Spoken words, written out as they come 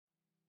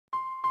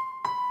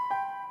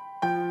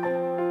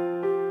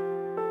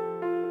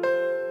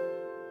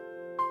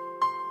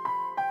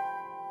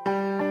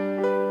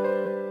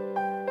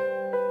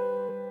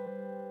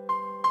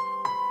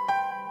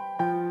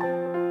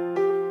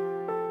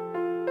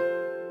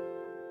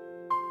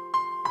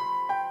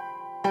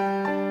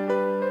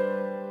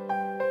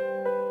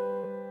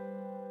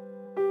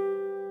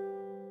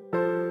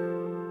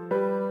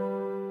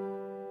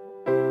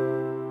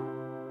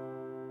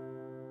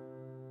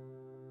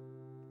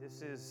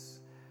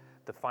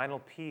the final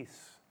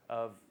piece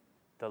of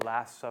the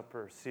Last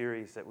Supper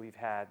series that we've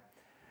had.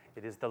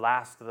 It is the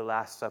last of the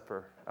Last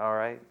Supper, all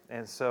right?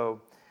 And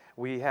so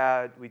we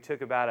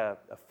took about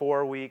a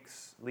 4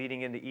 weeks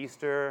leading into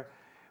Easter.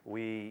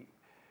 We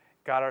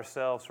got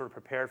ourselves sort of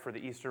prepared for the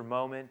Easter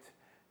moment.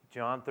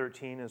 John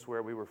 13 is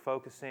where we were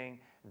focusing.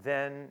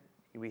 Then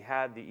we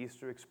had the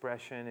Easter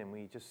expression, and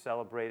we just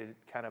celebrated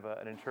kind of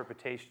an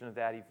interpretation of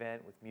that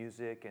event with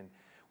music, and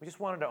we just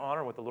wanted to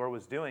honor what the Lord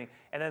was doing.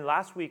 And then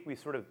last week, we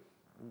sort of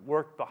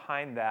worked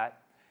behind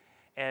that,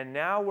 and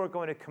now we're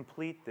going to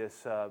complete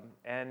this.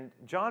 And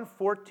John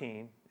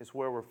 14 is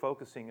where we're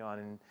focusing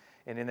on,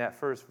 and in that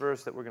first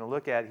verse that we're going to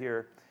look at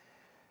here,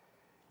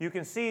 you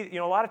can see,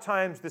 a lot of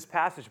times this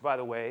passage, by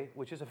the way,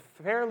 which is a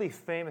fairly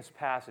famous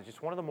passage,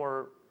 it's one of the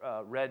more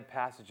read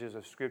passages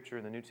of Scripture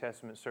in the New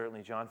Testament,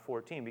 certainly John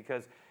 14,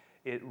 because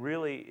it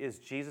really is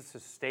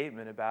Jesus'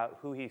 statement about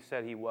who he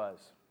said he was.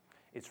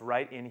 It's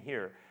right in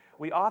here.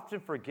 We often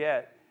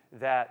forget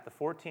that the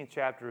 14th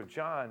chapter of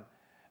John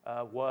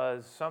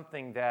was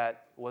something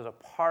that was a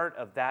part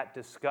of that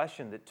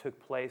discussion that took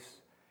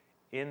place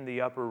in the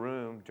upper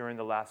room during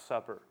the Last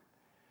Supper.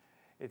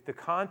 The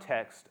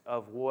context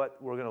of what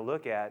we're going to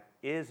look at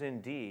is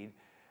indeed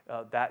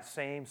that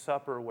same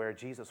supper where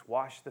Jesus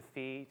washed the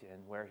feet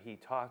and where he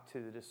talked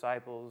to the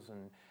disciples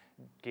and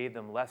gave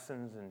them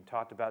lessons and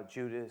talked about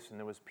Judas, and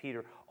there was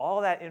Peter. All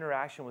that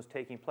interaction was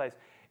taking place.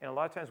 And a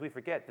lot of times we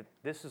forget that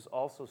this is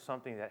also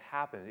something that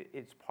happened.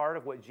 It's part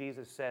of what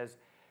Jesus says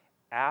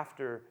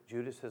after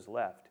Judas has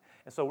left.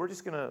 And so we're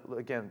just going to,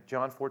 again,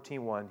 John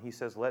 14:1, he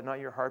says, "Let not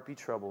your heart be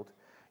troubled.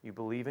 You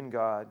believe in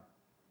God,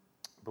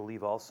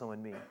 believe also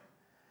in me."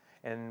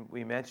 And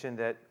we mentioned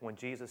that when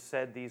Jesus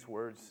said these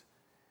words,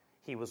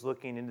 he was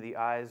looking into the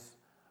eyes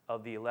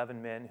of the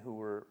 11 men who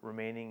were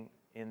remaining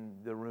in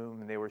the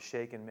room, and they were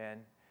shaken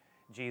men.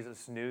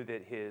 Jesus knew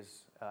that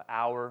his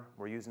hour,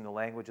 we're using the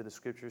language of the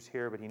Scriptures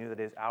here, but he knew that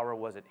his hour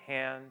was at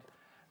hand,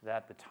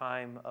 that the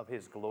time of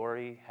his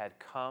glory had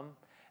come,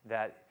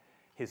 that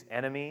his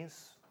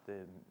enemies,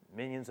 the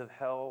minions of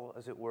hell,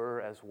 as it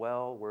were, as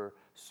well, were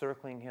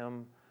circling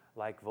him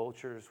like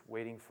vultures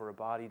waiting for a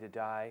body to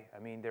die. I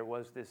mean, there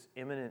was this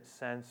imminent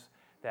sense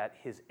that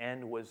his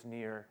end was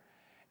near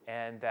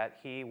and that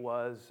he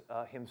was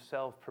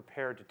himself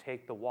prepared to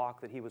take the walk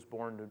that he was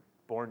born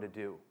to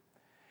do.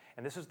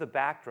 And this is the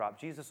backdrop.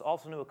 Jesus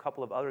also knew a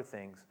couple of other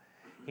things.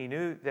 He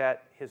knew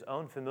that his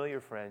own familiar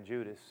friend,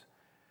 Judas,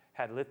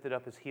 had lifted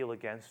up his heel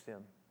against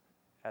him,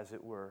 as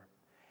it were.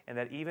 And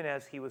that even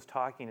as he was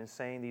talking and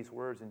saying these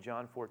words in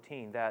John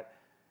 14, that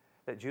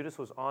Judas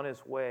was on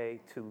his way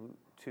to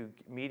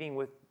meeting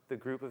with the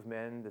group of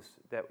men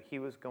that he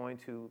was going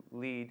to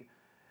lead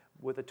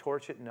with a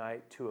torch at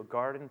night to a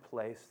garden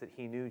place that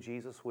he knew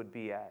Jesus would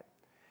be at.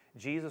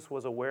 Jesus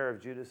was aware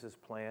of Judas's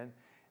plan.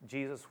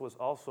 Jesus was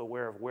also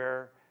aware of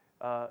where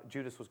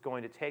Judas was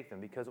going to take them,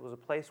 because it was a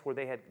place where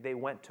they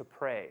went to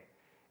pray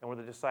and where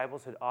the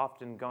disciples had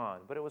often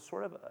gone. But it was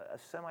sort of a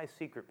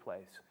semi-secret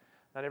place.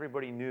 Not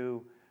everybody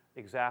knew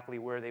exactly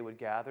where they would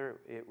gather.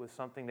 It was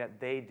something that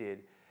they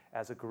did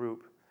as a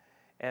group.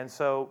 And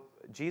so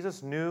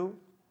Jesus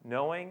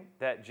knowing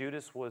that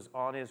Judas was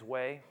on his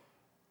way,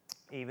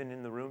 even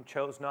in the room,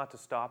 chose not to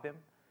stop him.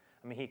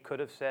 I mean, he could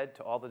have said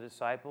to all the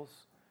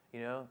disciples,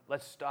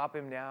 let's stop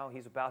him now.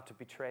 He's about to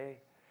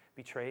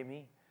betray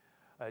me.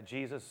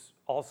 Jesus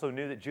also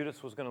knew that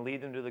Judas was going to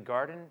lead them to the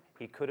garden.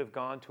 He could have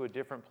gone to a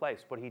different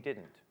place, but he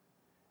didn't.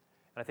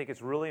 And I think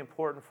it's really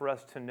important for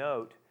us to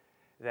note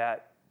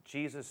that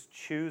Jesus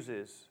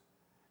chooses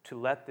to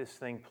let this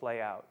thing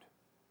play out.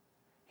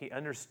 He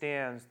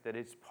understands that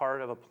it's part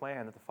of a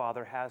plan that the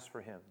Father has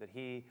for him, that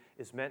he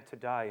is meant to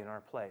die in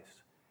our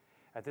place.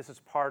 That this is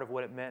part of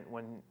what it meant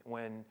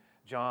when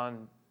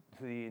John,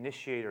 the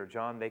initiator,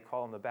 John, they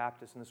call him the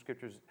Baptist in the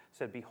Scriptures,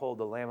 said, "Behold,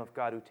 the Lamb of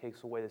God who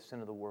takes away the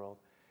sin of the world."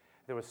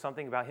 There was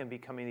something about him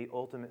becoming the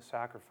ultimate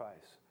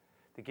sacrifice,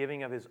 the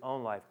giving of his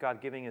own life,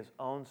 God giving his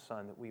own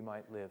Son that we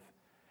might live.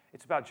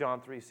 It's about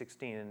John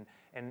 3:16,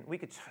 and we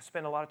could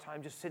spend a lot of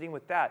time just sitting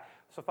with that.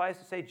 Suffice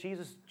to say,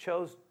 Jesus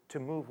chose to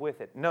move with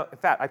it. No, in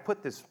fact, I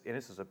put this, and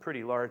this is a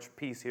pretty large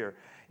piece here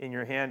in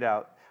your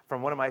handout,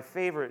 from one of my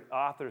favorite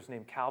authors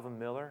named Calvin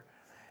Miller.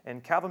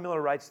 And Calvin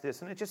Miller writes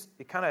this, and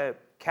it kind of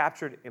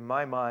captured in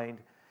my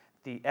mind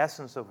the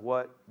essence of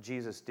what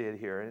Jesus did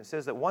here. And it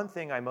says that one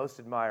thing I most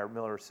admire,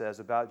 Miller says,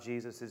 about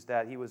Jesus is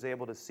that he was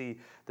able to see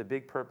the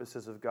big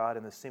purposes of God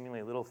in the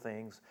seemingly little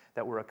things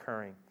that were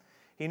occurring.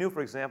 He knew,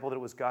 for example, that it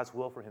was God's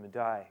will for him to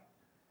die.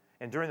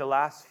 And during the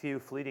last few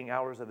fleeting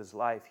hours of his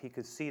life, he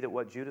could see that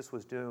what Judas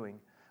was doing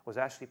was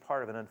actually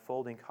part of an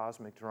unfolding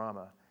cosmic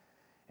drama.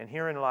 And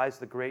herein lies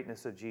the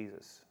greatness of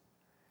Jesus.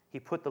 He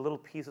put the little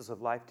pieces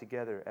of life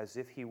together as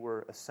if he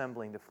were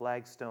assembling the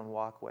flagstone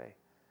walkway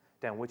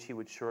down which he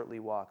would shortly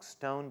walk.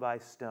 Stone by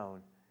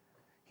stone,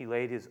 he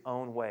laid his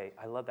own way.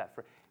 I love that.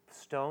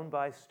 Stone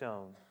by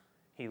stone,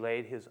 he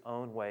laid his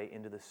own way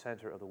into the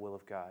center of the will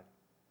of God.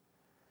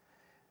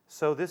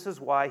 So this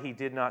is why he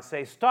did not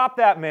say, "Stop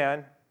that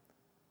man.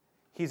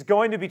 He's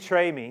going to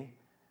betray me."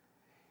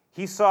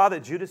 He saw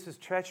that Judas's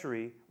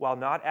treachery, while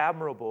not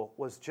admirable,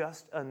 was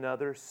just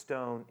another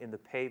stone in the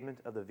pavement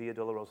of the Via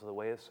Dolorosa, the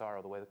way of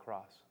sorrow, the way of the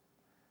cross.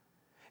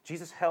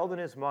 Jesus held in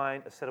his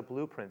mind a set of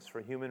blueprints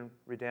for human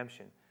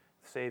redemption,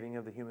 the saving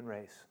of the human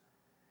race.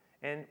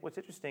 And what's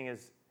interesting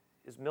is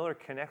Miller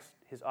connects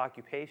his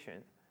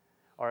occupation,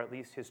 or at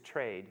least his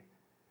trade,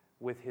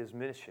 with his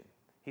mission.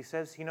 He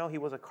says, he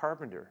was a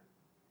carpenter,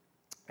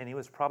 and he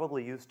was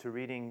probably used to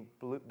reading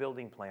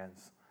building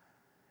plans.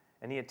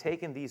 And he had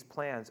taken these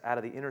plans out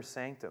of the inner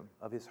sanctum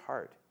of his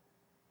heart.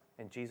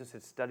 And Jesus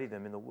had studied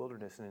them in the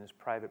wilderness and in his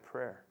private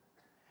prayer.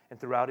 And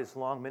throughout his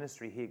long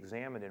ministry, he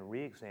examined and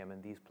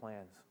re-examined these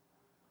plans.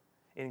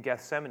 In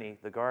Gethsemane,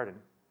 the garden,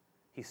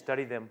 he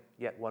studied them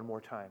yet one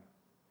more time.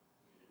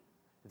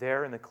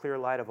 There, in the clear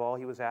light of all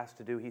he was asked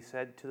to do, he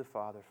said to the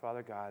Father,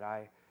 Father God,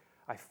 I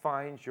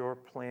find your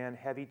plan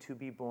heavy to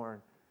be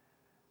borne.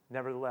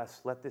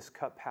 Nevertheless, let this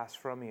cup pass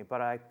from me. But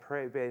I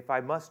pray, if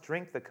I must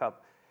drink the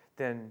cup,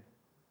 then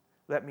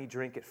let me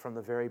drink it from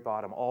the very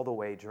bottom, all the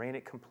way, drain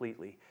it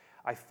completely.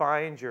 I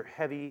find your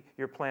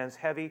plans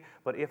heavy,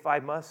 but if I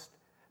must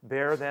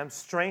bear them,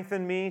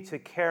 strengthen me to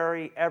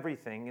carry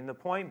everything. And the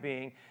point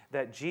being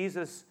that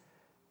Jesus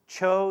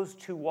chose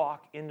to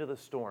walk into the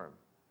storm.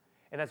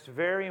 And that's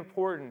very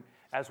important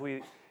as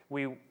we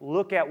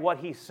look at what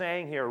he's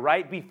saying here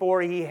right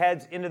before he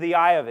heads into the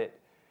eye of it,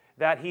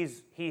 that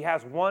he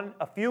has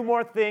a few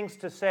more things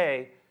to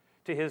say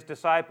to his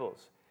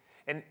disciples.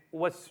 And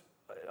what's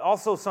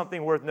also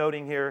something worth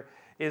noting here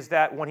is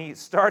that when he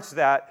starts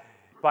that,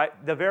 by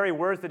the very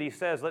words that he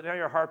says, let not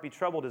your heart be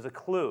troubled, is a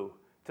clue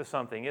to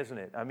something, isn't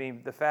it? I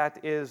mean, the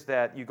fact is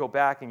that you go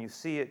back and you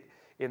see it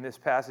in this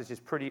passage, it's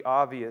pretty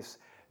obvious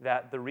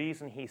that the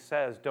reason he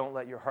says, don't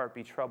let your heart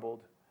be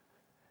troubled,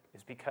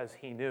 is because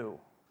he knew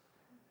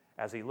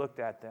as he looked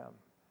at them.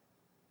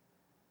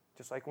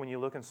 Just like when you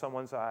look in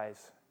someone's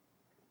eyes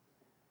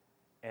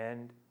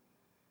and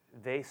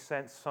they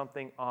sense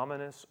something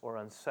ominous or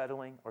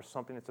unsettling or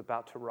something that's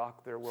about to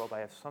rock their world, I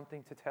have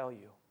something to tell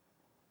you.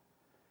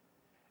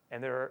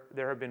 And there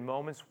have been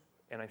moments,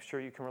 and I'm sure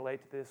you can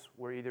relate to this,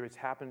 where either it's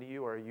happened to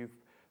you or you've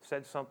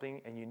said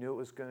something and you knew it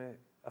was going to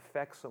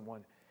affect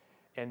someone.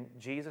 And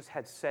Jesus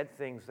had said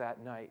things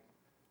that night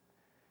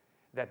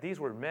that these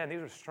were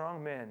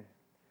strong men,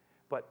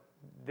 but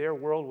their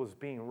world was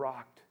being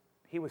rocked.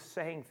 He was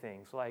saying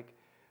things like,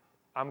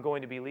 I'm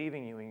going to be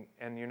leaving you,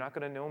 and you're not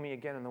going to know me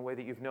again in the way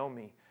that you've known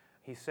me.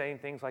 He's saying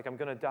things like, I'm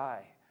going to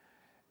die,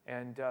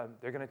 and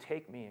they're going to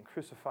take me and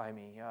crucify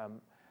me.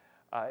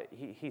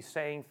 He's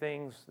saying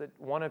things that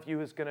one of you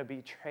is going to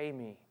betray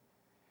me,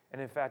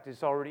 and in fact,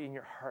 it's already in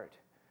your heart.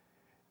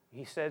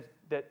 He said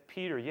that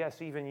Peter,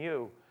 yes, even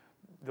you,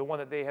 the one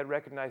that they had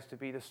recognized to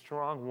be the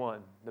strong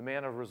one, the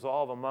man of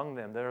resolve among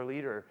them, their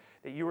leader,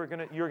 that you're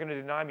going to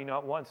deny me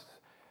not once,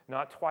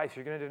 not twice.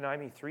 You're going to deny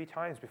me 3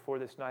 times before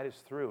this night is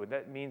through. And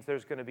that means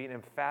there's going to be an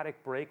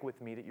emphatic break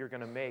with me that you're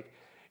going to make.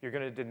 You're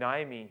going to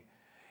deny me.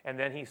 And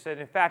then he said,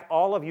 in fact,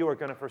 all of you are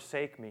going to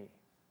forsake me.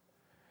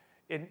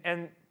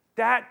 And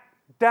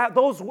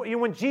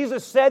when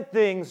Jesus said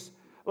things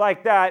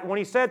like that, when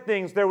he said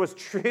things, it was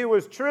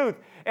truth,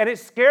 and it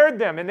scared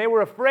them, and they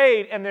were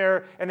afraid, and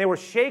they were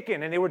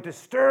shaken, and they were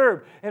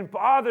disturbed and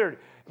bothered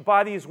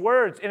by these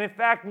words. And in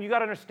fact, you got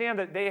to understand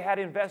that they had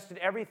invested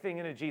everything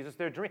into Jesus.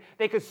 Their dream,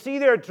 they could see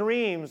their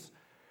dreams,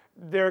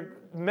 they're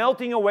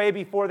melting away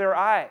before their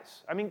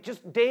eyes. I mean,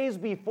 just days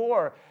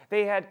before,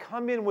 they had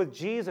come in with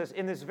Jesus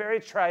in this very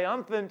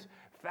triumphant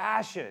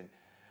fashion.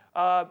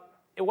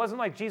 It wasn't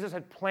like Jesus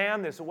had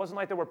planned this. It wasn't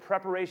like there were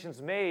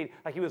preparations made,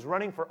 like he was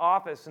running for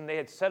office and they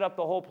had set up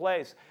the whole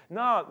place.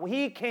 No, when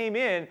he came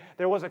in,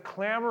 there was a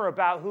clamor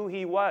about who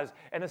he was.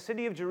 And the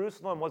city of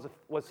Jerusalem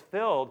was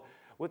filled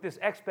with this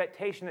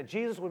expectation that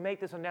Jesus would make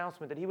this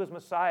announcement, that he was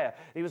Messiah.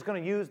 He was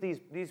going to use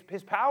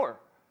his power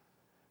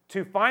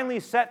to finally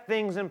set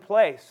things in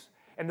place.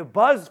 And the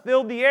buzz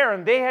filled the air,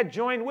 and they had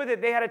joined with it.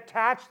 They had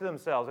attached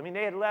themselves. I mean,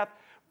 they had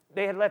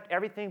left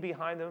everything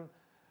behind them.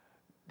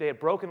 They had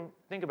broken,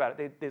 think about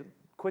it, they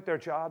quit their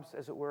jobs,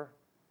 as it were,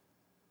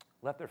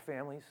 left their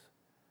families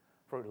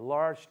for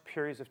large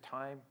periods of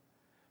time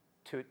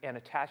and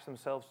attached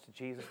themselves to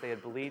Jesus. They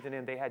had believed in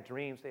him. They had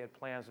dreams. They had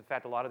plans. In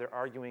fact, a lot of their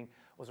arguing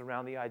was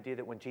around the idea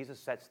that when Jesus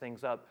sets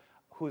things up,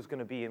 who's going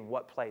to be in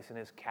what place in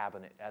his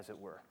cabinet, as it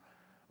were.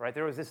 Right?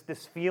 There was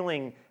this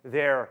feeling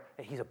there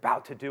that he's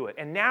about to do it.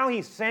 And now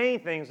he's saying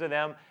things to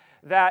them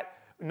that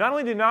not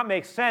only do not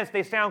make sense,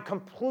 they sound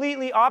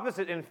completely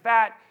opposite. In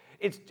fact,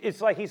 it's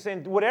like he's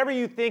saying, whatever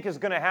you think is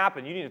going to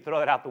happen, you need to throw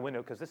that out the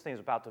window because this thing's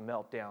about to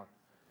melt down.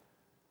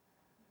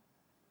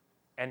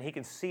 And he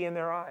can see in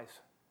their eyes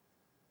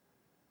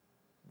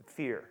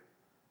fear.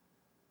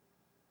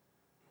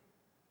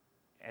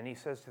 And he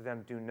says to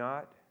them, do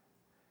not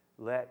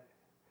let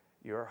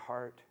your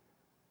heart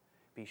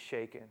be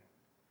shaken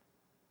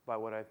by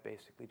what I've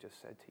basically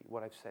just said to you,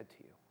 what I've said to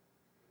you.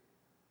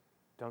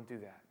 Don't do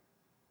that.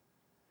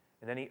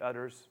 And then he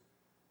utters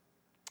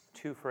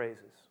 2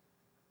 phrases.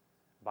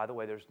 By the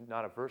way, there's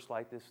not a verse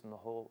like this in the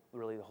whole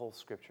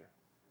Scripture.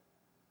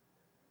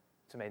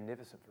 It's a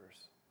magnificent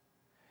verse.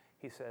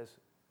 he says,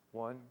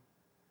 one,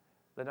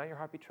 let not your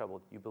heart be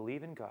troubled. You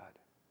believe in God.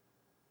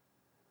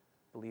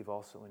 Believe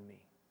also in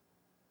me.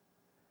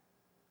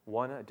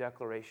 One, a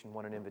declaration,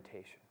 one, an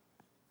invitation.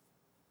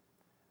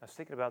 I was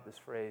thinking about this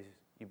phrase,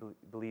 you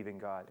believe in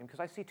God. And because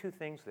I see two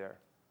things there.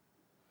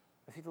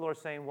 I see the Lord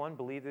saying, one,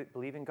 believe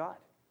in God.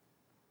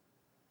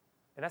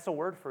 And that's a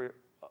word for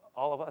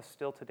all of us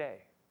still today.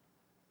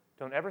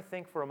 Don't ever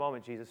think for a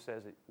moment, Jesus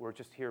says, that we're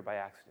just here by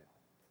accident.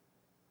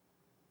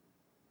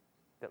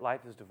 That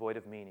life is devoid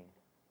of meaning.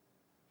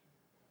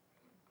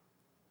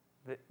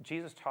 That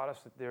Jesus taught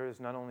us that there is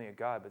not only a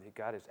God, but that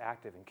God is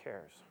active and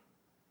cares.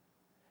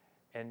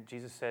 And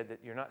Jesus said that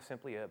you're not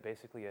simply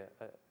basically a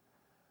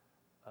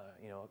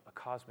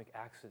cosmic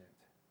accident,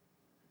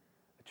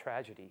 a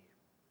tragedy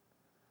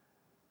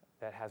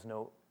that has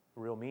no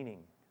real meaning.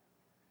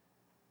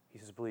 He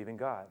says, believe in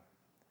God.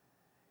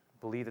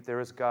 Believe that there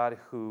is God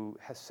who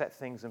has set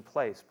things in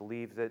place.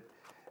 Believe that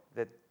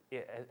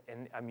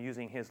and I'm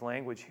using his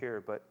language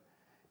here, but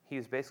he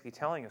is basically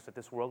telling us that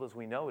this world as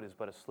we know it is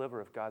but a sliver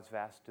of God's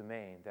vast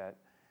domain, that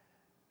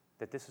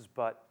this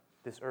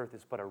earth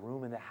is but a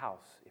room in the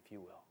house, if you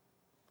will.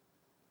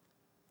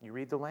 You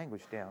read the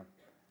language down.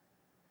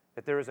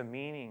 That there is a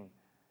meaning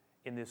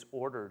in this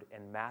ordered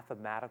and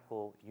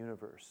mathematical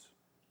universe.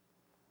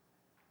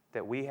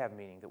 That we have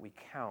meaning, that we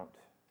count,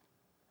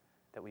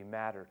 that we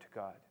matter to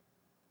God.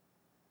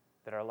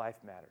 That our life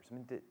matters.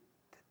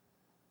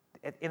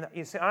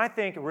 I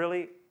think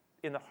really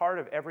in the heart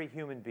of every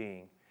human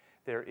being,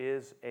 there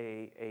is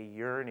a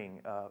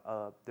yearning.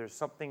 There's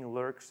something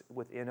lurks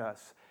within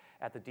us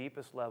at the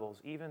deepest levels,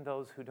 even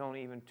those who don't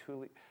even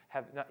truly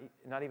have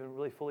not even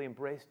really fully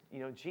embraced,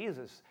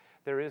 Jesus.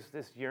 There is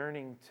this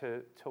yearning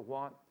to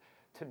want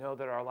to know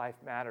that our life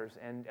matters,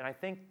 and I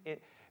think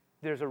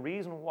there's a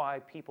reason why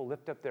people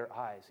lift up their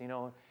eyes.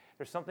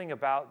 There's something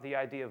about the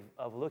idea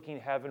of looking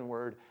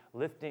heavenward,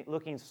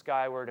 looking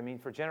skyward. I mean,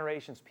 for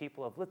generations,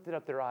 people have lifted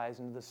up their eyes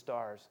into the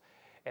stars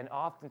and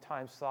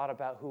oftentimes thought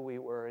about who we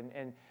were.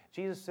 And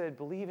Jesus said,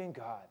 believe in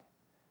God.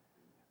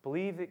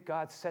 Believe that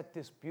God set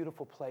this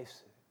beautiful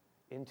place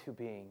into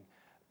being.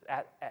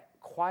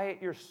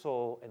 Quiet your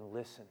soul and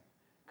listen,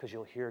 because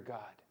you'll hear God.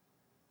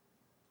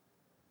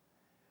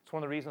 It's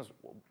one of the reasons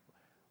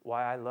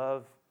why I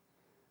love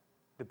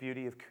the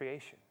beauty of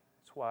creation.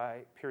 It's why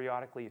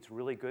periodically it's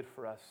really good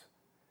for us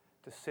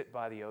to sit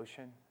by the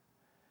ocean.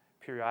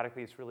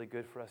 Periodically it's really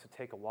good for us to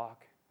take a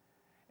walk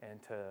and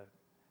to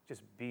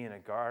just be in a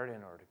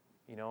garden, or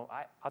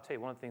I'll tell you,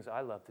 one of the things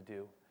I love to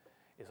do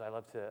is I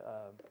love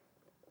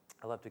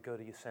to go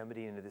to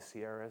Yosemite, into the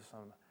Sierras.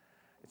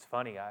 It's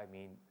funny. I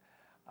mean,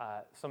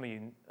 some of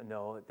you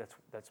know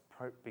that's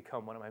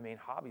become one of my main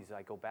hobbies.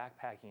 I go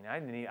backpacking.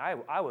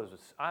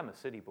 I'm a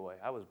city boy.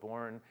 I was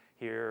born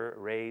here,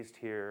 raised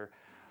here.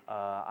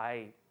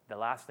 The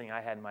last thing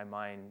I had in my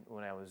mind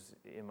when I was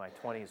in my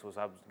 20s was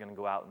I was going to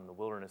go out in the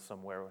wilderness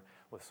somewhere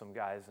with some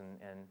guys,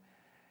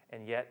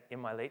 and yet in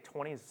my late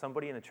 20s,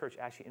 somebody in the church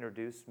actually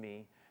introduced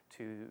me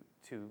to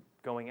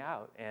going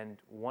out. And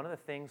one of the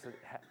things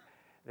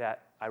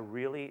that I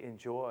really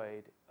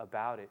enjoyed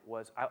about it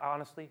was, I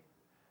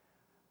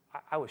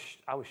was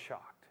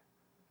shocked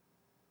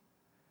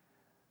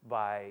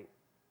by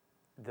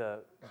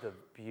the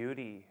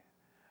beauty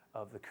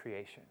of the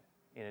creation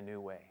in a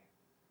new way.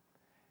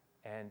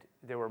 And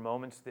there were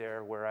moments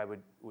there where I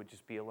would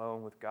just be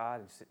alone with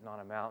God and sitting on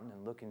a mountain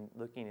and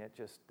looking at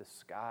just the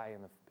sky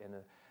and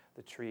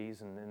the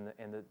trees and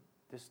the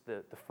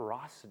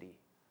ferocity.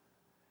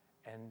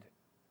 And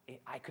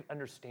I could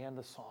understand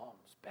the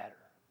Psalms better.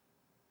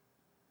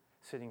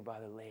 Sitting by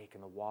the lake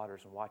and the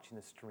waters and watching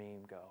the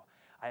stream go.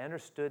 I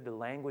understood the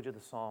language of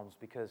the Psalms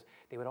because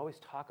they would always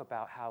talk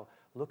about how,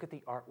 look at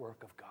the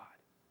artwork of God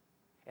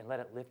and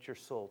let it lift your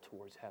soul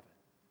towards heaven.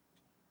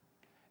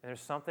 And there's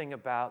something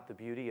about the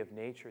beauty of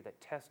nature that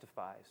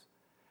testifies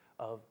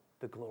of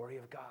the glory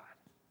of God.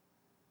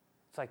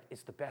 It's like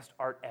it's the best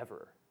art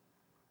ever.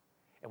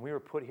 And we were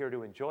put here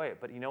to enjoy it.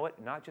 But you know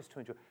what? Not just to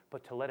enjoy it,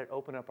 but to let it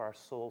open up our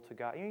soul to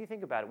God. You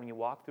think about it when you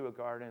walk through a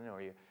garden,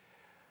 or a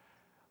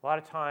lot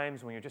of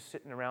times when you're just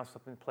sitting around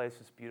some place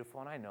that's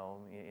beautiful, and I know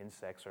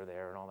insects are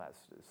there and all that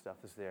stuff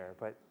is there,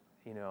 but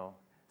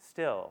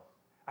still,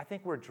 I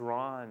think we're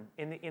drawn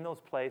in those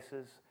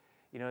places.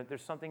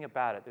 There's something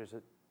about it.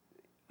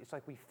 It's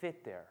like we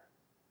fit there,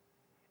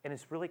 and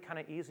it's really kind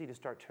of easy to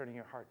start turning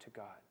your heart to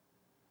God,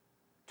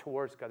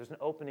 towards God. There's an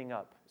opening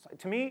up.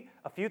 To me,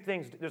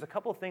 there's a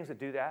couple of things that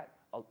do that.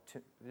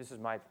 This is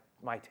my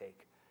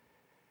take,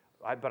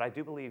 but I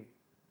do believe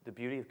the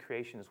beauty of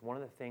creation is one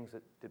of the things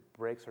that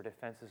breaks our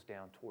defenses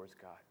down towards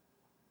God.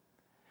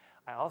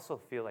 I also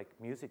feel like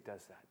music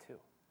does that too.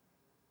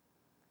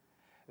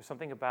 There's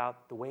something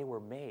about the way we're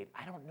made.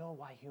 I don't know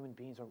why human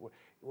beings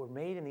we're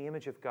made in the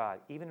image of God,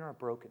 even in our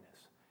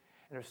brokenness.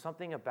 And there's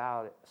something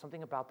about it,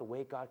 something about the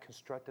way God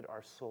constructed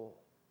our soul,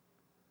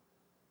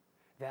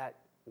 that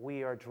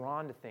we are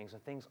drawn to things,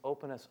 and things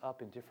open us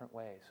up in different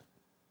ways.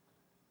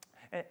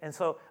 And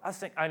so I was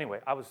thinking, anyway,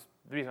 the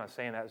reason I was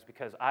saying that is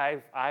because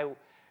I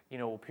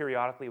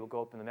periodically will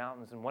go up in the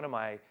mountains,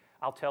 and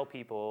I'll tell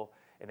people,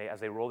 And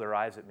as they roll their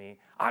eyes at me,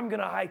 I'm going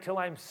to hike till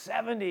I'm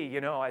 70,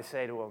 I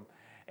say to them.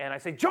 And I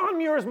say, John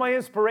Muir is my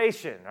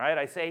inspiration, right?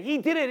 I say, he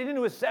did it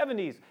into his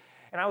 70s.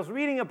 And I was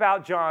reading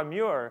about John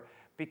Muir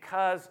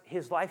because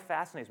his life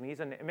fascinates me.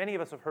 Many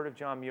of us have heard of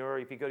John Muir.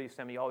 If you go to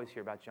Yosemite, you always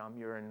hear about John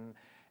Muir.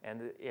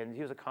 And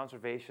he was a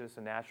conservationist,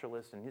 a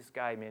naturalist. And this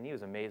guy, man, he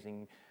was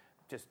amazing,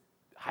 just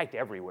hiked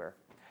everywhere.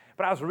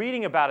 But I was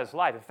reading about his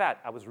life. In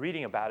fact, I was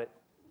reading about it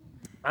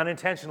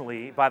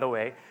unintentionally, by the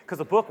way, because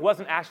the book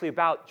wasn't actually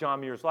about John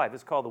Muir's life.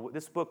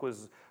 This book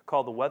was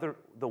called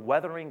The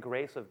Weathering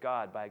Grace of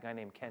God by a guy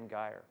named Ken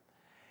Geyer.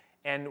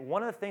 And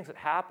one of the things that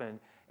happened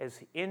is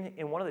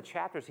in one of the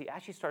chapters, he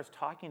actually starts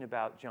talking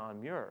about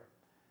John Muir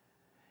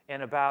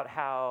and about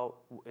how,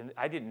 and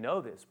I didn't know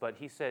this, but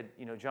he said,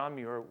 John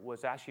Muir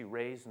was actually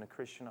raised in a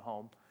Christian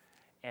home,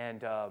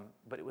 and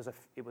but it was a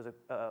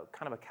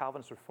kind of a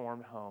Calvinist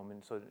Reformed home,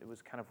 and so it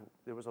was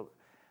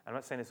I'm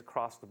not saying this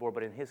across the board,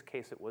 but in his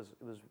case, it was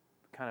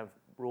kind of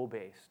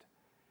rule-based.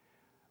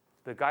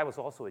 The guy was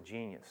also a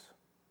genius.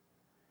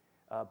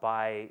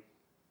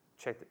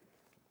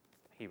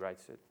 He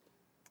writes it.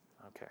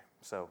 Okay,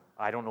 so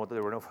I don't know.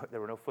 There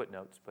were no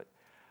footnotes, but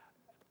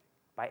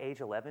by age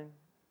 11,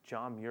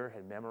 John Muir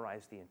had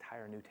memorized the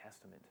entire New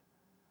Testament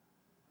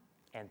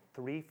and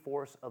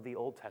 3/4 of the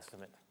Old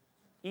Testament.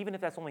 Even if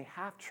that's only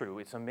half true,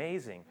 it's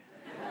amazing.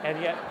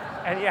 And yet,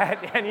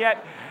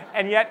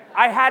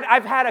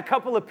 I've had a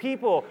couple of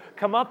people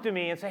come up to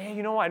me and say, hey,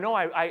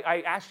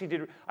 I actually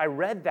did. I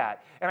read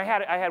that, and I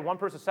had one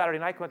person Saturday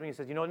night come up to me and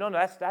said, no,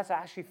 that's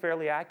actually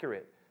fairly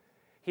accurate.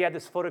 He had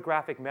this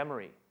photographic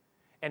memory,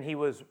 and he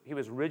was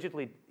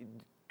rigidly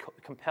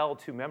compelled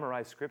to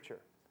memorize Scripture.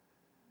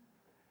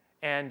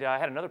 And I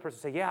had another person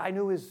say, yeah, I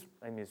knew his.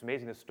 I mean, it's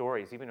amazing the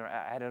stories. Even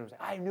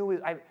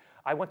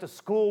I went to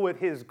school with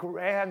his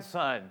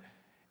grandson.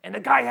 And the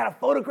guy had a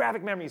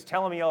photographic memory. He's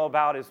telling me all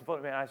about his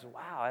photo. And I said,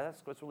 wow,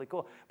 that's really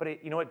cool.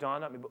 But you know what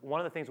dawned on me? One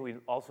of the things that we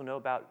also know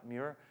about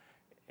Muir,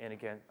 and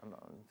again,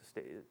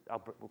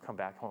 we'll come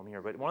back home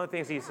here. But one of the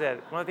things he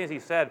said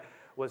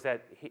was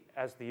that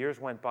as the years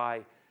went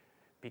by,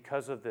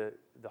 because of the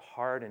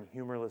hard and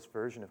humorless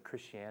version of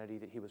Christianity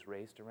that he was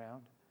raised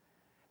around,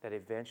 that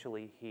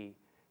eventually he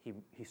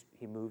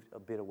moved a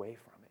bit away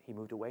from it. He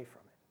moved away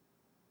from it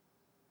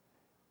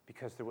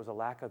because there was a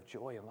lack of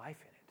joy and life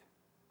in it.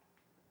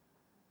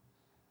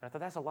 And I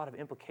thought that's a lot of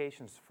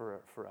implications for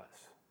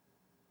us.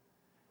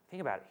 Think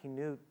about it. He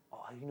knew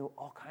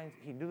all kinds.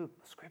 He knew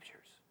the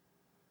Scriptures,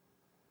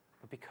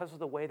 but because of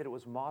the way that it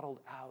was modeled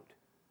out,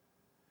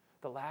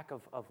 the lack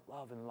of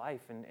love and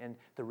life, and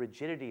the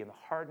rigidity and the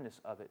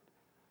hardness of it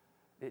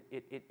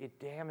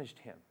damaged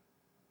him.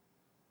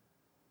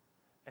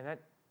 And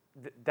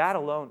that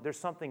alone, there's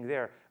something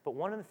there. But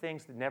one of the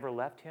things that never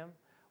left him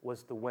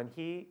was when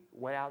he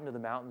went out into the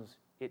mountains,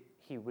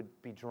 he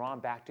would be drawn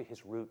back to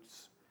his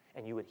roots.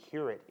 And you would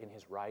hear it in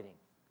his writing.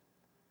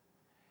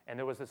 And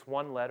there was this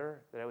one letter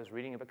that I was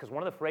reading about, because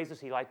one of the phrases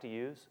he liked to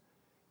use,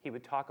 he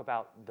would talk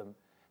about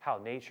how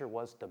nature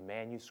was the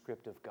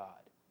manuscript of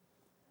God.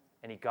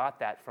 And he got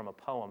that from a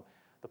poem.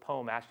 The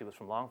poem actually was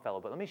from Longfellow.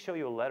 But let me show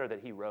you a letter that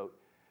he wrote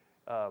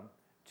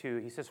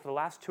he says, for the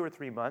last 2 or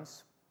 3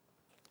 months,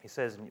 he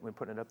says, and we're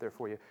putting it up there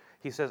for you,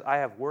 he says, I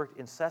have worked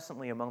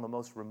incessantly among the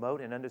most remote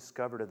and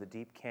undiscovered of the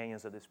deep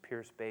canyons of this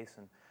Pierce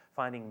Basin,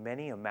 finding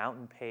many a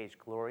mountain page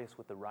glorious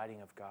with the writing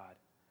of God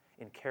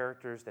in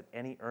characters that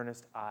any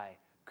earnest eye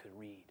could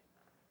read.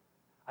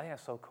 I think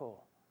that's so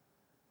cool.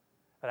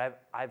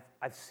 But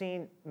I've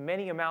seen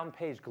many a mountain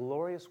page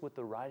glorious with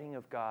the writing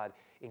of God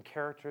in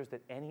characters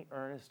that any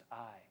earnest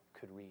eye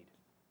could read.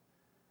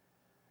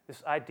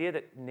 This idea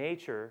that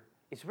nature,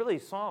 it's really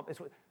Psalm, it's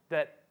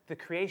that the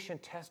creation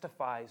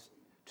testifies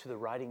to the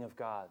writing of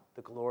God,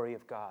 the glory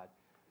of God.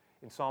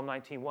 In Psalm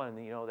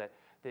 19:1, that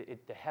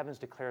the heavens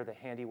declare the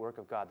handiwork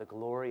of God, the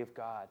glory of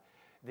God.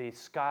 The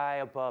sky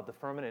above, the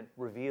firmament,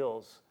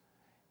 reveals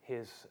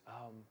his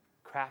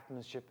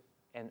craftsmanship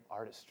and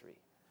artistry.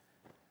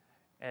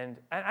 And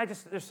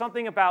there's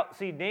something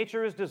about,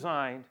 nature is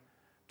designed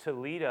to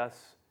lead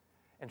us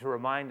and to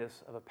remind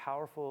us of a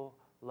powerful,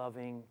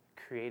 loving,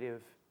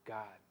 creative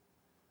God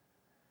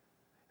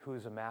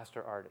who's a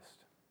master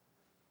artist.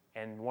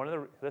 And one of the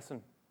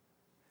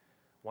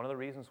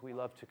reasons we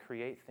love to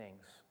create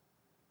things,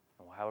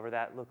 however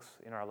that looks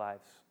in our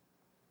lives,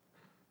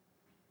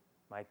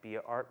 might be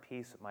an art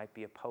piece, it might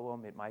be a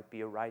poem, it might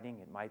be a writing,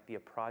 it might be a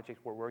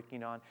project we're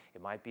working on,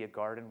 it might be a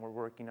garden we're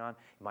working on,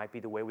 it might be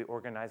the way we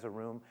organize a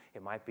room,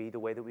 it might be the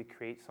way that we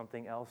create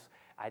something else.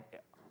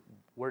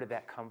 Where did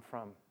that come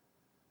from?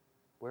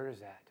 Where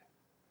is that?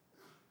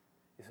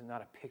 Is it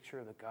not a picture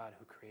of the God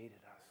who created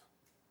us?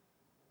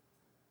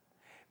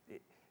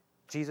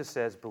 Jesus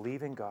says,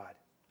 believe in God.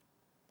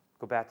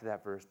 Go back to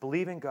that verse.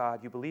 Believe in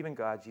God. You believe in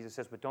God, Jesus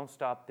says, but don't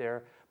stop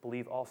there.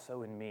 Believe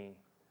also in me.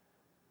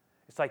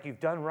 It's like you've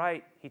done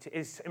right.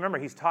 Remember,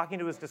 he's talking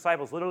to his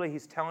disciples. Literally,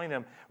 he's telling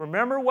them,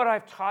 remember what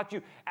I've taught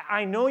you.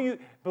 I know you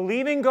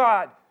believe in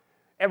God,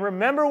 and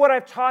remember what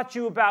I've taught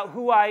you about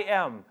who I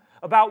am,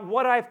 about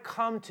what I've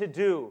come to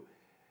do.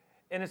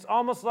 And it's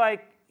almost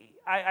like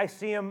I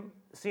see him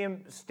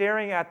him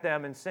staring at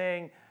them and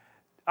saying,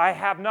 I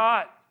have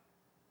not.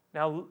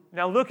 Now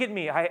look at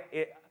me. I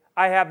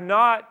have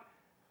not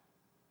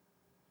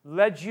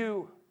led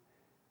you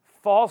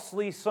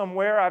falsely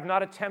somewhere. I've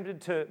not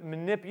attempted to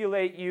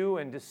manipulate you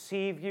and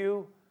deceive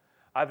you.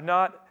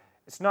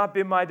 It's not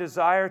been my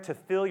desire to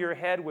fill your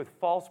head with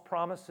false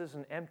promises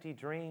and empty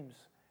dreams.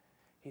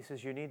 He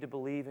says, you need to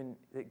believe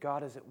that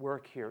God is at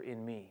work here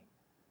in me.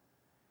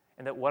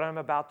 And that what I'm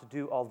about to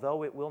do,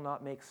 although it will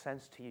not make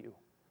sense to you,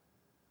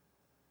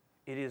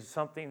 it is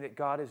something that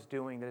God is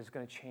doing that is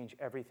going to change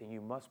everything.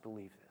 You must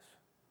believe this.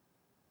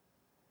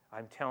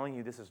 I'm telling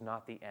you, this is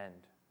not the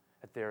end,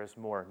 that there is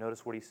more.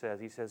 Notice what he says.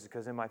 He says,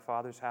 because in my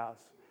Father's house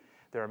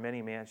there are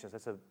many mansions.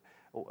 That's a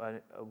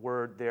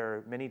word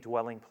there, many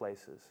dwelling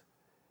places.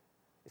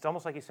 It's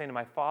almost like he's saying, in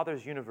my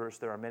Father's universe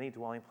there are many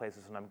dwelling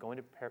places, and I'm going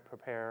to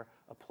prepare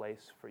a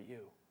place for you.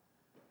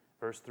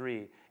 Verse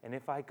 3, and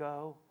if I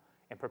go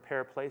and prepare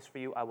a place for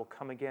you, I will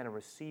come again and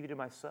receive you to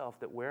myself,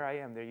 that where I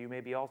am, there you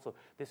may be also.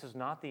 This is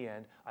not the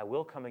end. I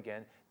will come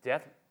again.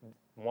 Death,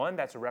 one,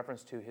 that's a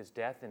reference to his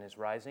death and his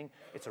rising.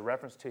 It's a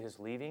reference to his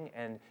leaving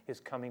and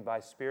his coming by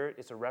Spirit.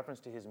 It's a reference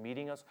to his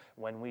meeting us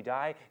when we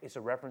die. It's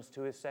a reference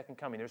to his second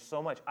coming. There's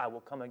so much I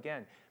will come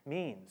again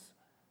means.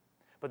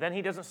 But then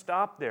he doesn't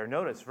stop there.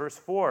 Notice verse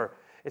 4.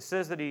 It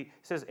says that he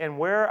says, and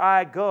where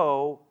I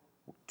go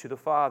to the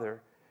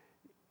Father,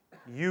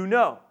 you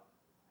know.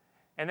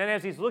 And then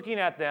as he's looking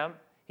at them,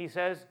 he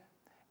says,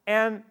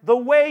 and the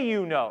way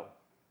you know.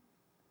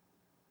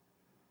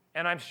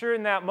 And I'm sure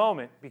in that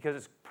moment, because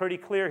it's pretty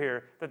clear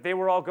here, that they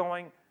were all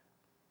going,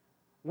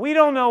 we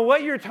don't know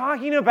what you're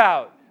talking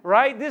about,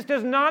 right? This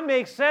does not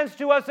make sense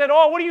to us at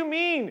all. What do you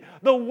mean?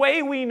 The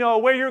way we know,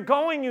 where you're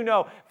going, you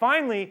know.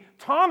 Finally,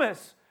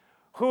 Thomas,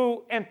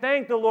 and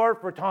thank the Lord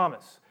for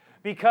Thomas,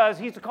 because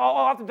he's called,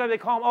 oftentimes they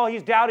call him, oh,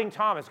 he's doubting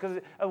Thomas, because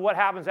of what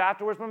happens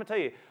afterwards. But I'm going to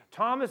tell you,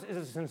 Thomas is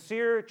a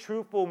sincere,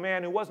 truthful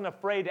man who wasn't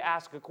afraid to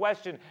ask a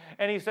question.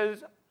 And he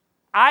says,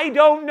 I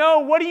don't know.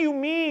 What do you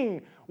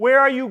mean? Where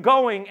are you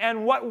going?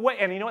 And what way?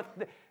 And you know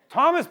what?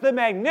 Thomas the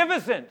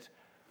Magnificent,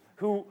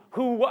 who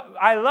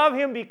I love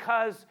him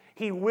because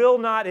he will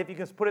not, if you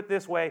can put it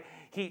this way,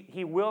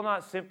 he will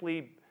not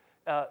simply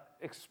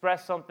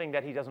express something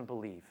that he doesn't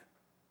believe.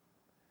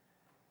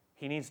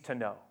 He needs to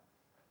know.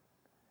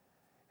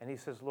 And he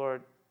says,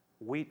 Lord,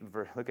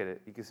 look at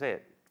it. You can say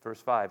it.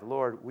 Verse 5,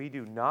 Lord, we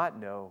do not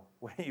know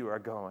where you are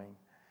going.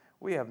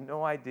 We have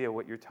no idea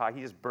what you're talking.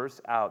 He just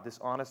bursts out, this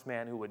honest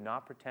man who would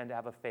not pretend to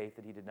have a faith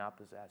that he did not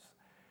possess.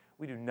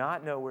 We do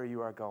not know where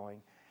you are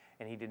going.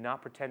 And he did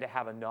not pretend to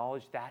have a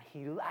knowledge that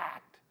he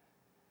lacked.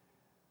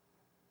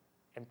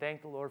 And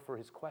thank the Lord for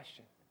his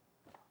question.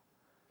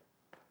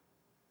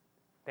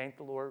 Thank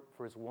the Lord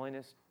for his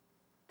willingness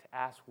to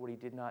ask what he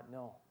did not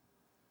know,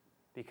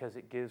 because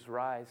it gives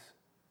rise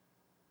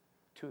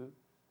to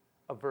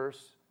a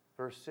verse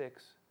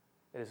 6,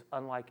 that is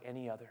unlike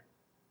any other.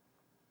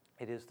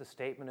 It is the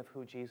statement of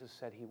who Jesus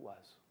said he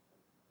was.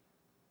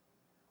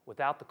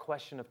 Without the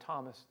question of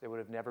Thomas, there would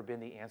have never been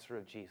the answer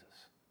of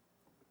Jesus.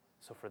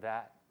 So for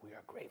that, we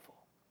are grateful.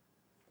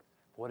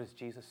 What does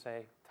Jesus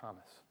say?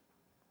 Thomas,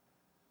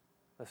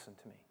 listen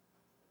to me.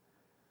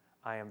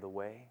 I am the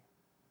way.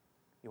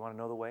 You want to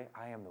know the way?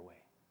 I am the way.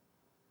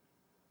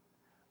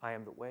 I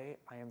am the way,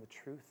 I am the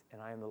truth,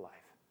 and I am the life.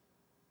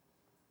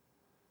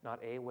 Not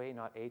a way,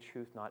 not a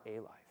truth, not a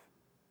life.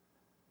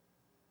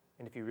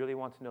 And if you really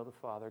want to know the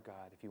Father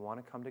God, if you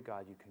want to come to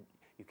God,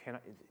 you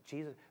cannot.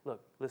 Jesus, look,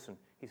 listen.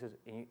 He says,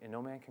 and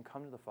no man can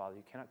come to the Father.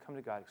 You cannot come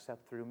to God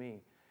except through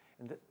me.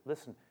 And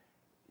listen,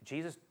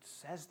 Jesus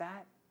says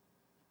that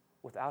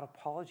without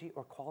apology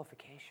or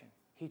qualification.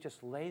 He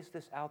just lays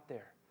this out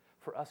there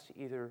for us to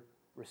either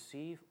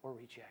receive or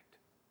reject.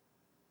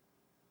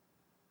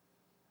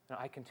 Now,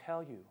 I can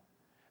tell you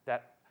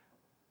that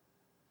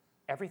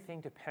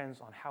everything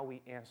depends on how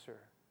we answer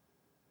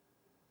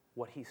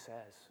what he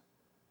says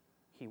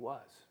he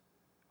was.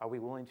 Are we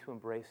willing to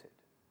embrace it?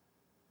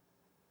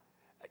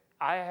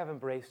 I have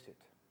embraced it.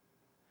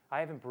 I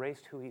have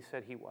embraced who he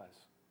said he was.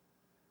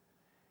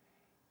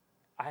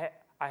 I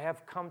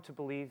have come to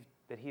believe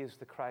that he is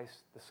the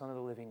Christ, the Son of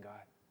the living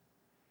God.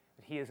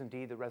 That he is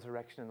indeed the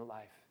resurrection and the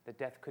life. That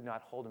death could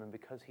not hold him, and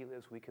because he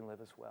lives, we can live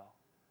as well.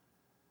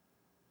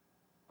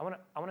 I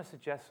want to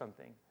suggest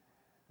something,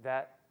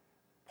 that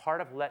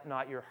part of let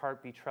not your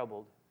heart be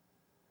troubled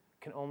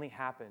can only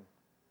happen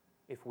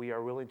if we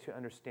are willing to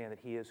understand that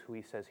he is who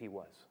he says he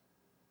was.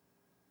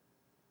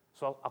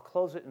 So I'll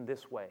close it in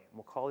this way, and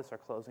we'll call this our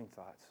closing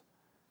thoughts.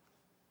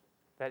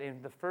 That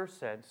in the first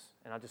sense,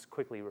 and I'll just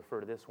quickly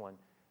refer to this one,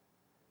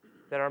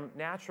 that our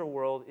natural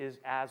world is,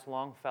 as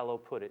Longfellow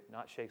put it,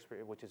 not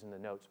Shakespeare, which is in the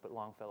notes, but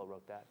Longfellow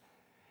wrote that,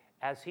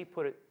 as he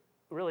put it,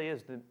 really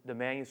is the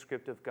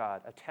manuscript of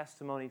God, a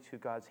testimony to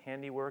God's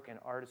handiwork and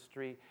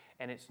artistry,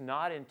 and it's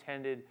not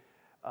intended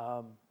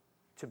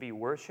to be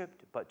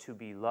worshipped, but to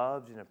be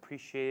loved and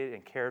appreciated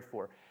and cared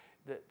for.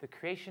 The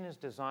creation is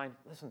designed,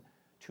 listen,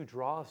 to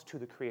draw us to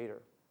the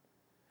Creator.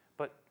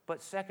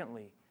 But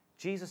secondly,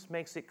 Jesus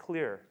makes it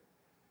clear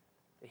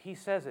He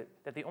says it,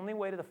 that the only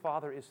way to the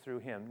Father is through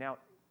him.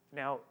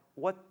 Now,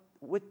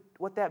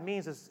 what that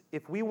means is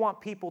if we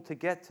want people to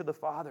get to the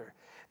Father,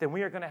 then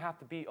we are going to have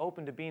to be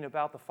open to being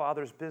about the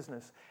Father's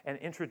business and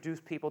introduce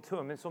people to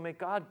him. And so may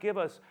God give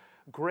us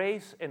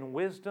grace and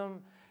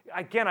wisdom.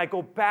 Again, I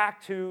go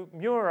back to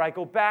Muir. I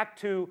go back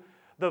to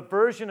the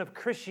version of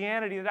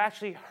Christianity that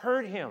actually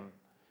hurt him.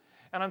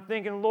 And I'm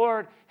thinking,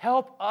 Lord,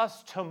 help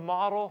us to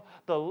model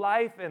the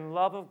life and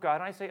love of God.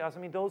 And I say us, I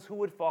mean those who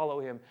would follow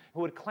him,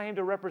 who would claim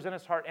to represent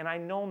his heart. And I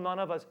know none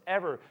of us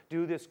ever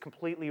do this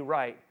completely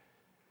right.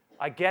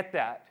 I get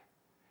that.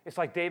 It's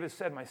like David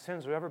said, my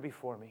sins are ever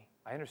before me.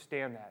 I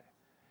understand that.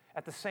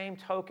 At the same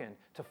token,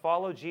 to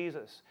follow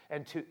Jesus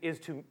and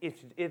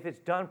if it's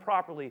done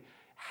properly,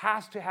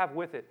 has to have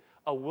with it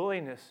a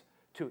willingness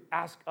to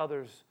ask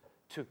others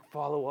to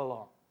follow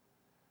along.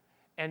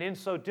 And in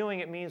so doing,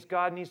 it means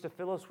God needs to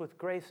fill us with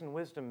grace and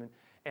wisdom.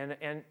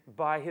 And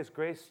by his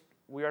grace,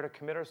 we are to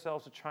commit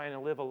ourselves to trying to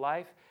live a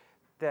life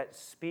that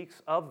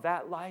speaks of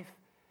that life,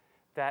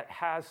 that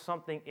has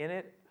something in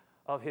it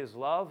of his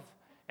love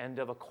and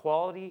of a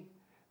quality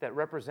that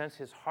represents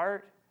his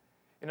heart.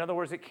 In other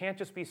words, it can't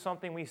just be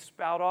something we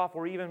spout off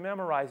or even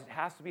memorize. It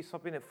has to be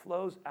something that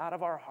flows out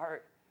of our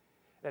heart,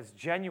 that's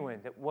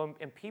genuine,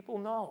 and people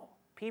know.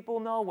 People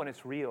know when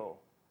it's real.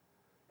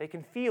 They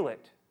can feel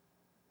it.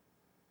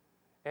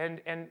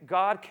 And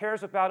God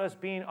cares about us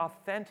being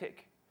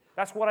authentic.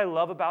 That's what I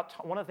love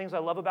about, one of the things I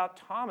love about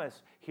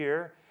Thomas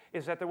here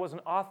is that there was an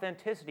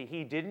authenticity.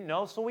 He didn't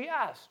know, so he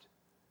asked.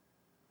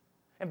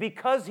 And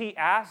because he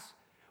asked,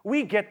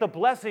 we get the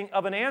blessing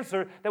of an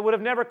answer that would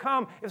have never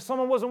come if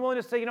someone wasn't willing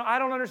to say, I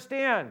don't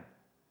understand.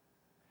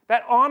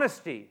 That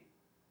honesty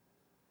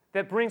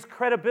that brings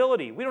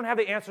credibility. We don't have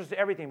the answers to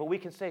everything, but we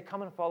can say,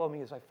 come and follow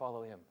me as I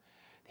follow him.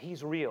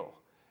 He's real.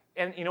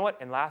 And you know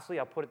what? And lastly,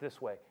 I'll put it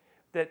this way,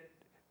 that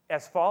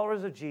as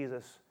followers of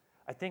Jesus,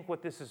 I think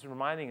what this is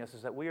reminding us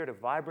is that we are to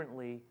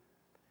vibrantly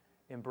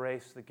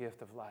embrace the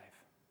gift of life.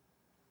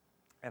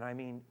 And I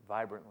mean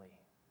vibrantly,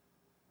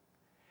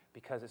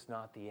 because it's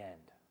not the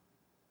end.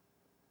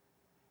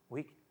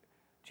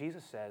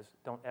 Jesus says,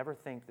 don't ever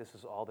think this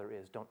is all there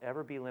is. Don't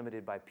ever be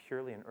limited by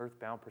purely an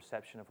earthbound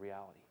perception of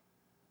reality.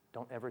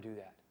 Don't ever do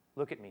that.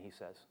 Look at me, he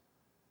says.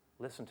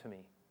 Listen to me.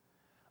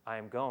 I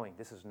am going.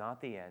 This is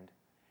not the end.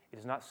 It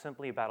is not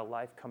simply about a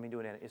life coming to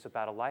an end. It's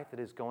about a life that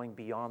is going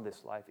beyond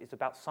this life. It's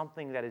about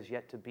something that is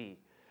yet to be.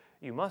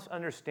 You must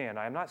understand,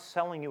 I am not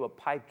selling you a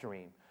pipe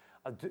dream.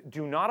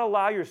 Do not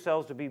allow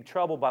yourselves to be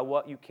troubled by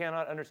what you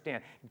cannot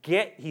understand.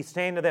 He's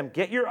saying to them,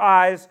 get your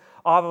eyes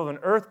off of an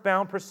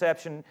earthbound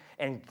perception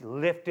and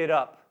lift it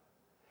up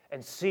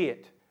and see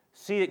it.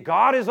 See that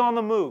God is on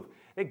the move,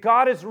 that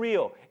God is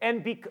real.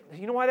 And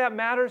you know why that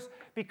matters?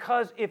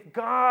 Because if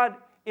God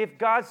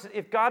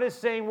is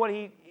saying what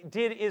he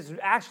did is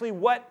actually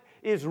what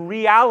is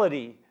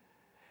reality,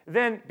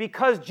 then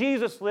because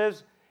Jesus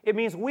lives, it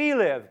means we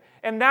live.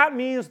 And that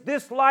means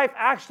this life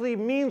actually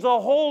means a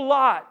whole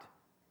lot.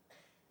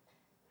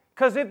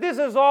 Because if this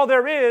is all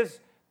there is,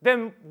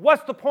 then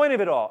what's the point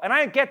of it all? And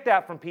I get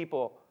that from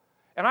people.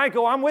 And I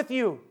go, I'm with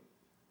you.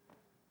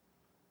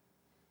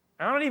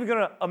 And I'm not even going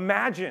to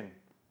imagine.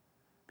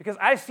 Because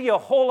I see a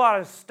whole lot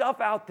of stuff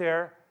out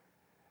there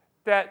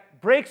that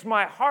breaks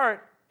my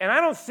heart, and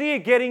I don't see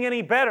it getting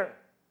any better.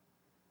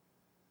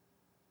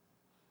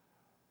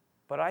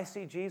 But I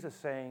see Jesus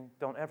saying,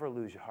 don't ever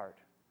lose your heart.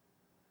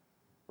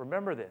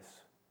 Remember this.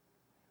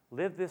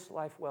 Live this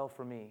life well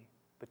for me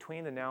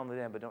between the now and the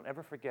then, but don't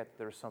ever forget that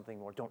there is something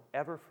more. Don't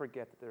ever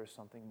forget that there is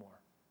something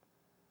more.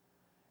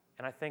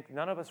 And I think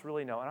none of us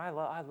really know, and I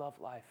love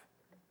life.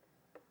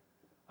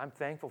 I'm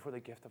thankful for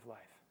the gift of life.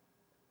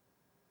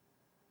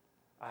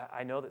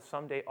 I know that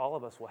someday all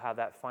of us will have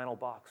that final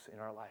box in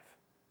our life.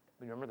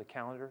 Remember the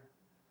calendar?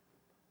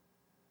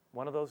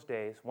 One of those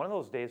days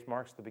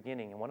marks the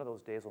beginning, and one of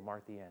those days will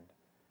mark the end.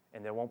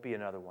 And there won't be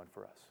another one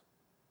for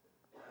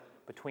us.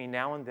 Between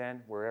now and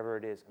then, wherever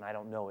it is, and I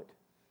don't know it,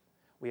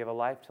 we have a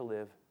life to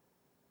live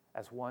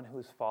as one who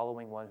is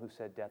following one who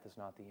said, death is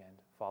not the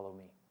end. Follow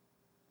me.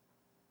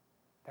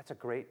 That's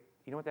you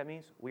know what that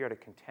means? We are to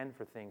contend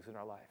for things in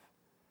our life.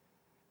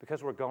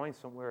 Because we're going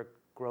somewhere,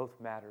 growth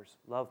matters,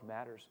 love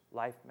matters,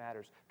 life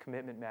matters,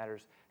 commitment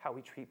matters, how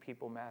we treat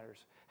people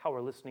matters, how we're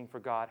listening for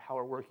God, how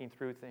we're working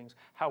through things,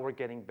 how we're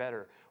getting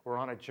better. We're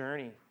on a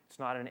journey. It's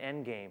not an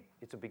end game.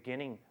 It's a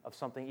beginning of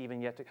something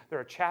even yet to. There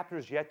are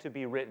chapters yet to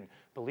be written.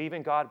 Believe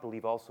in God,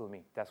 believe also in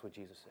me. That's what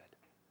Jesus said.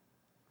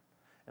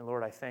 And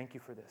Lord, I thank you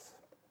for this.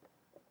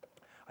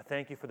 I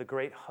thank you for the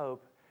great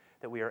hope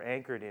that we are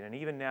anchored in. And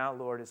even now,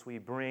 Lord, as we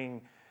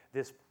bring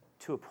this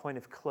to a point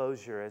of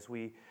closure, as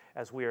we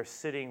are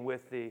sitting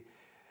with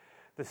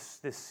this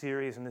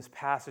series and this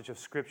passage of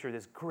Scripture,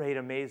 this great,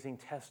 amazing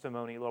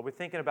testimony, Lord, we're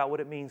thinking about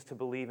what it means to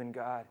believe in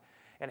God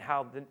and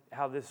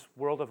how this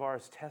world of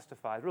ours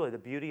testifies. Really, the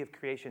beauty of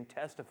creation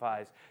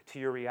testifies to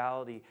your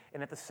reality.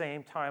 And at the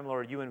same time,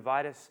 Lord, you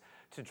invite us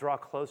to draw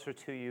closer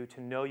to you,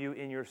 to know you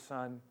in your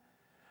Son,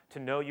 to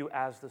know you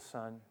as the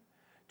Son,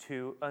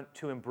 to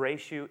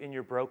embrace you in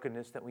your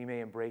brokenness that we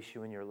may embrace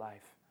you in your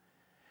life.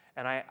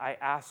 And I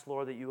ask,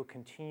 Lord, that you will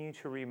continue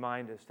to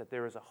remind us that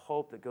there is a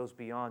hope that goes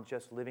beyond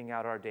just living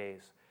out our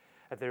days,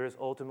 that there is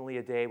ultimately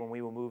a day when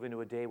we will move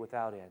into a day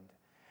without end.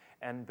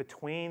 And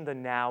between the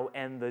now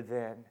and the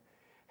then,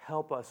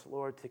 help us,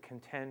 Lord, to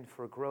contend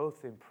for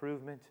growth,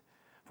 improvement,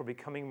 for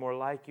becoming more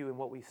like you in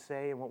what we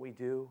say and what we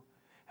do.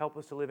 Help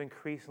us to live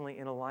increasingly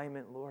in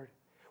alignment, Lord,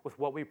 with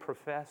what we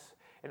profess.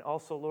 And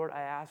also, Lord,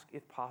 I ask,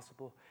 if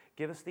possible,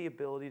 give us the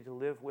ability to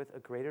live with a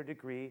greater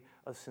degree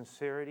of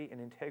sincerity and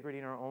integrity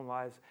in our own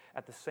lives.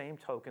 At the same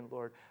token,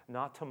 Lord,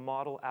 not to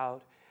model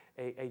out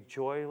a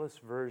joyless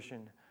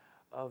version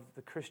of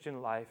the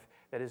Christian life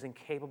that is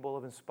incapable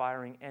of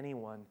inspiring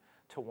anyone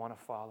to want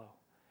to follow.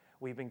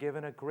 We've been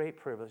given a great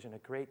privilege and a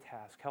great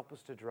task. Help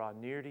us to draw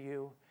near to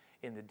you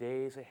in the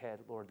days ahead,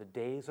 Lord, the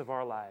days of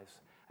our lives.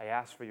 I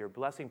ask for your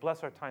blessing.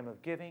 Bless our time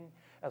of giving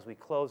as we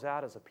close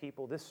out as a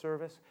people this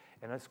service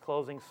and this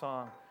closing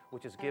song,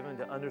 which is given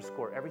to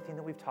underscore everything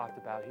that we've talked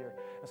about here.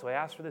 And so I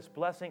ask for this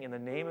blessing in the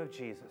name of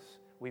Jesus.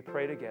 We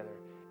pray together.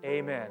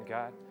 Amen,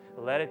 God.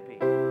 Let it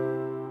be.